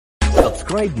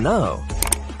Subscribe now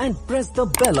and press the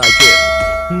bell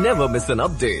icon. Never miss an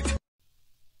update.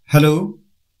 Hello.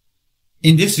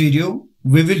 In this video,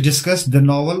 we will discuss the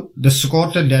novel The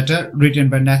Scarlet Letter written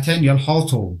by Nathaniel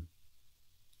Hawthorne.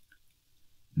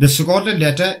 The Scarlet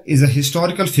Letter is a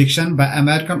historical fiction by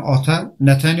American author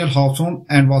Nathaniel Hawthorne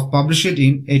and was published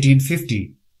in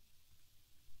 1850.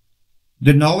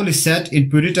 The novel is set in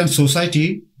Puritan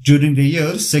society during the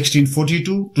years 1642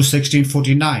 to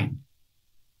 1649.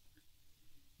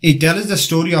 It tells the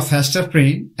story of Hester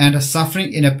Prynne and her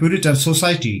suffering in a Puritan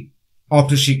society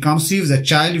after she conceives a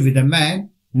child with a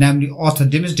man, namely Arthur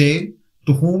Dimmesdale,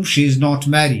 to whom she is not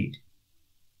married.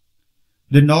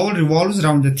 The novel revolves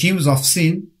around the themes of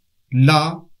sin,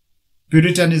 law,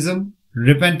 puritanism,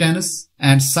 repentance,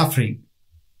 and suffering.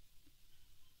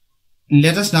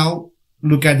 Let us now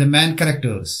look at the main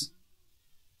characters.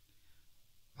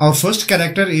 Our first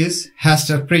character is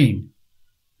Hester Prynne.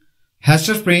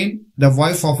 Hester Prynne, the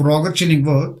wife of Roger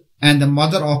Chillingworth and the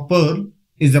mother of Pearl,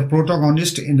 is the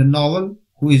protagonist in the novel,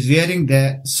 who is wearing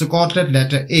the Scarlet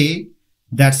Letter A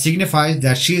that signifies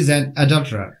that she is an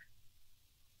adulterer.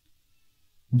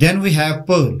 Then we have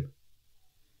Pearl.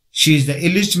 She is the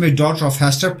illegitimate daughter of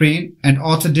Hester Prynne and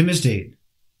Arthur Dimmesdale.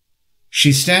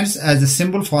 She stands as a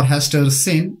symbol for Hester's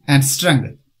sin and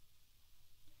strength.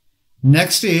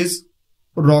 Next is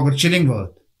Roger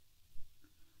Chillingworth.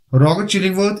 Roger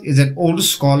Chillingworth is an old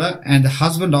scholar and the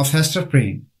husband of Hester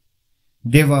Prynne.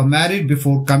 They were married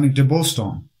before coming to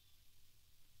Boston.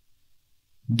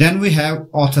 Then we have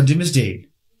Arthur Dimmesdale.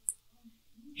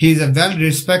 He is a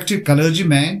well-respected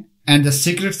clergyman and the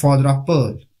secret father of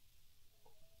Pearl.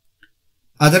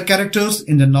 Other characters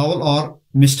in the novel are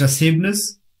Mr.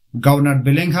 Sibnes, Governor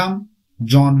Billingham,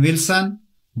 John Wilson,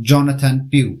 Jonathan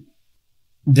Pugh.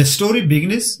 The story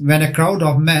begins when a crowd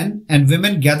of men and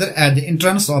women gather at the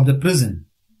entrance of the prison.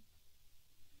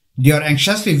 They are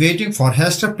anxiously waiting for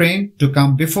Hester Prynne to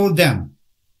come before them.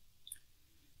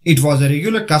 It was a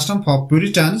regular custom for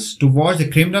Puritans to watch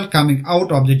the criminal coming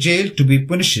out of the jail to be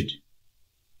punished.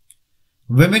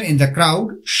 Women in the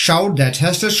crowd shout that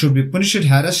Hester should be punished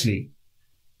harshly.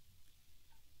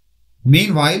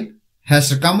 Meanwhile,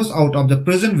 Hester comes out of the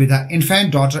prison with her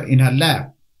infant daughter in her lap.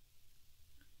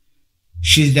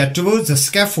 She is led towards the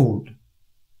scaffold.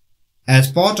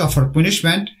 As part of her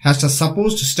punishment, Hester is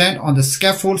supposed to stand on the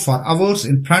scaffold for hours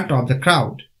in front of the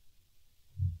crowd.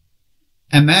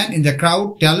 A man in the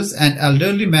crowd tells an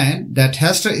elderly man that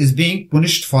Hester is being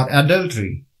punished for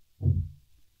adultery.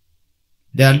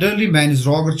 The elderly man is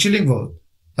Roger Chillingworth,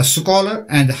 a scholar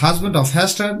and the husband of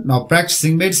Hester, now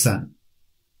practicing medicine.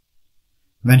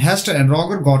 When Hester and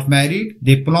Roger got married,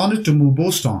 they planned to move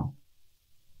Boston.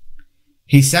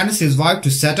 He sends his wife to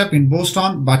set up in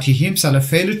Boston, but he himself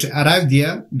failed to arrive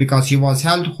there because he was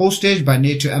held hostage by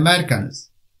Native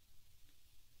Americans.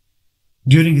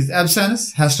 During his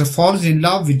absence, Hester falls in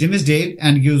love with Dimmesdale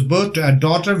and gives birth to a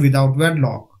daughter without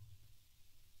wedlock.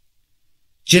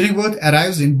 Chillingworth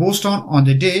arrives in Boston on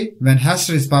the day when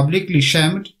Hester is publicly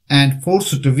shamed and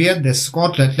forced to wear the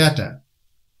Scarlet Letter.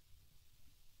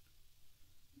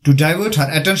 To divert her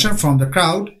attention from the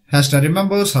crowd, Hester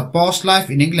remembers her past life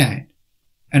in England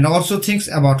and also thinks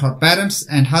about her parents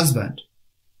and husband.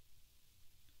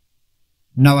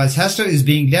 Now as Hester is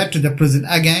being led to the prison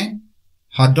again,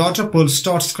 her daughter Pearl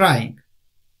starts crying.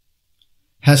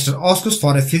 Hester asks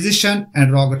for a physician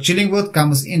and Roger Chillingworth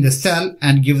comes in the cell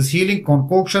and gives healing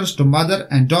concoctions to mother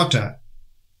and daughter.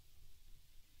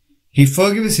 He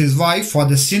forgives his wife for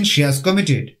the sin she has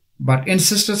committed, but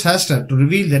insists Hester to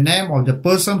reveal the name of the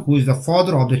person who is the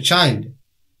father of the child.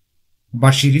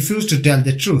 But she refuses to tell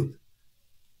the truth.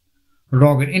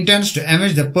 Roger intends to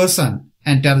avenge the person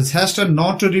and tells Hester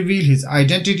not to reveal his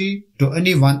identity to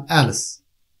anyone else.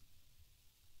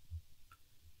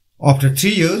 After 3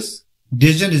 years,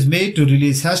 decision is made to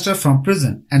release Hester from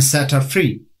prison and set her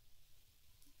free.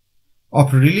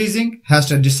 After releasing,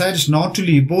 Hester decides not to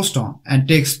leave Boston and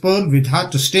takes Pearl with her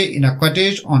to stay in a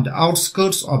cottage on the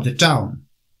outskirts of the town.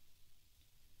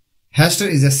 Hester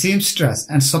is a seamstress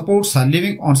and supports her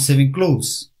living on sewing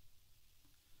clothes.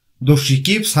 Though she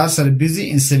keeps herself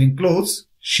busy in sewing clothes,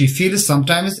 she feels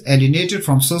sometimes alienated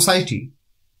from society.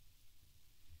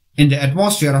 In the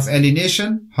atmosphere of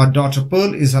alienation, her daughter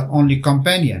Pearl is her only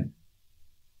companion.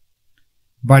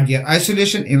 But their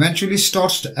isolation eventually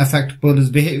starts to affect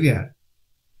Pearl's behavior,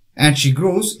 and she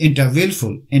grows into a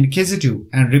willful, inquisitive,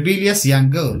 and rebellious young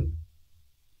girl.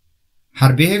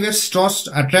 Her behavior starts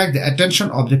to attract the attention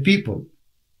of the people,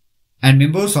 and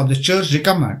members of the church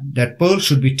recommend that Pearl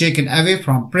should be taken away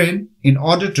from Prynne in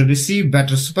order to receive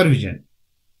better supervision.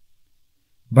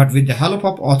 But with the help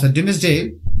of Arthur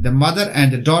Dimmesdale, the mother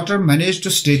and the daughter managed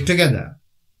to stay together.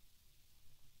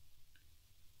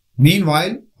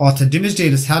 Meanwhile, Arthur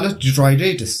Dimmesdale's health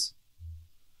deteriorates.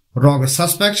 Roger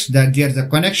suspects that there is a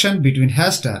connection between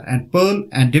Hester and Pearl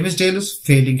and Dimmesdale's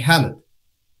failing health.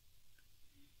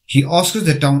 He asks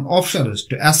the town officials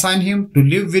to assign him to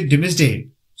live with Dimmesdale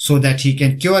so that he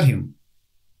can cure him.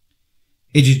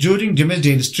 It is during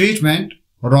Dimmesdale's treatment,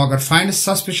 Roger finds a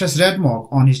suspicious red mark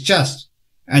on his chest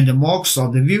and the marks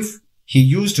of the whip he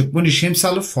used to punish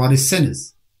himself for his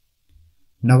sins.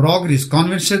 Now Roger is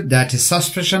convinced that his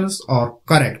suspicions are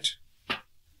correct.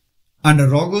 Under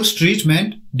Roger's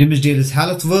treatment, Dimmesdale's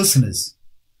health worsens.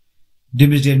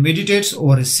 Dimmesdale meditates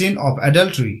over his sin of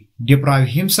adultery,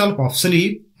 deprives himself of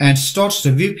sleep, and starts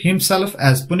to whip himself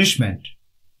as punishment.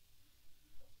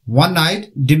 One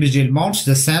night, Dimmesdale mounts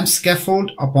the same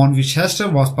scaffold upon which Hester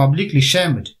was publicly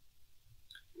shamed.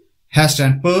 Hester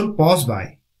and Pearl pass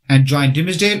by and join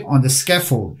Dimmesdale on the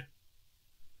scaffold.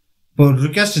 Pearl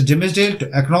requests Dimmesdale to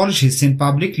acknowledge his sin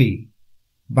publicly,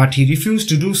 but he refused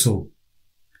to do so.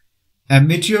 A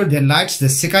meteor then lights the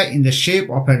sky in the shape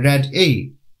of a red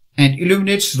A and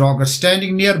illuminates Roger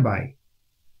standing nearby.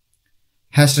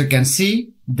 Hester can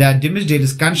see that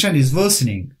Dimmesdale's condition is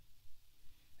worsening,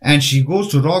 and she goes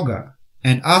to Roger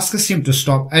and asks him to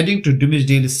stop adding to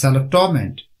Dimmesdale's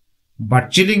self-torment, but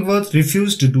Chillingworth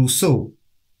refused to do so.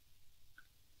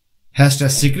 Hester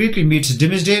secretly meets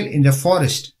Dimmesdale in the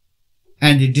forest,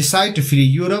 and they decide to flee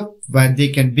Europe where they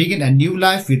can begin a new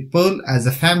life with Pearl as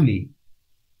a family.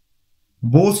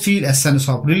 Both feel a sense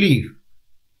of relief,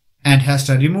 and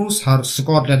Hester removes her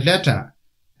Scarlet Letter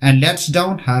and lets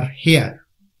down her hair.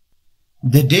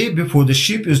 The day before the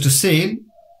ship is to sail,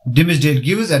 Dimmesdale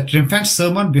gives a triumphant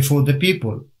sermon before the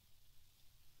people.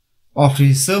 After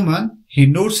his sermon, he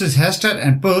notices Hester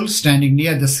and Pearl standing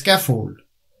near the scaffold.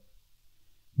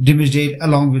 Dimmesdale,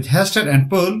 along with Hester and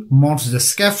Pearl, mounts the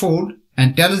scaffold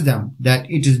and tells them that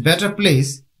it is a better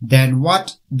place than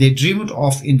what they dreamed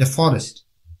of in the forest.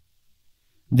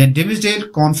 Then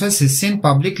Dimmesdale confesses his sin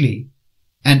publicly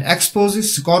and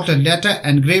exposes Scarlet Letter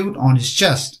engraved on his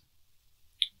chest.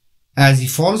 As he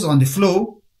falls on the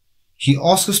floor, he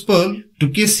asks Pearl to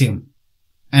kiss him,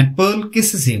 and Pearl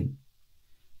kisses him.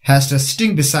 Hester,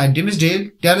 sitting beside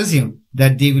Dimmesdale, tells him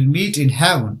that they will meet in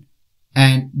heaven,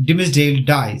 and Dimmesdale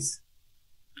dies.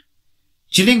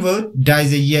 Chillingworth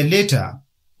dies a year later.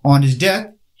 On his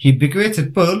death, he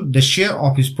bequeathed Pearl the share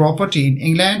of his property in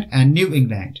England and New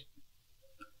England.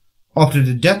 After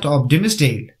the death of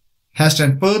Dimmesdale, Hester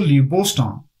and Pearl leave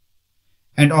Boston,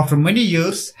 and after many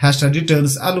years, Hester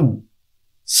returns alone,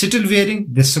 still wearing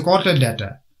the Scarlet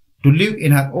Letter, to live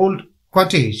in her old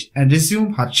cottage and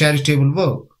resume her charitable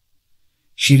work.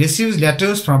 She receives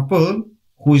letters from Pearl,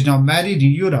 who is now married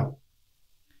in Europe.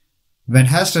 When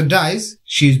Hester dies,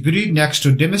 she is buried next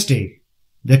to Dimmesdale.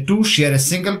 The two share a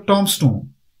single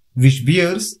tombstone, which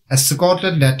bears a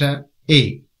Scarlet Letter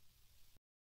A.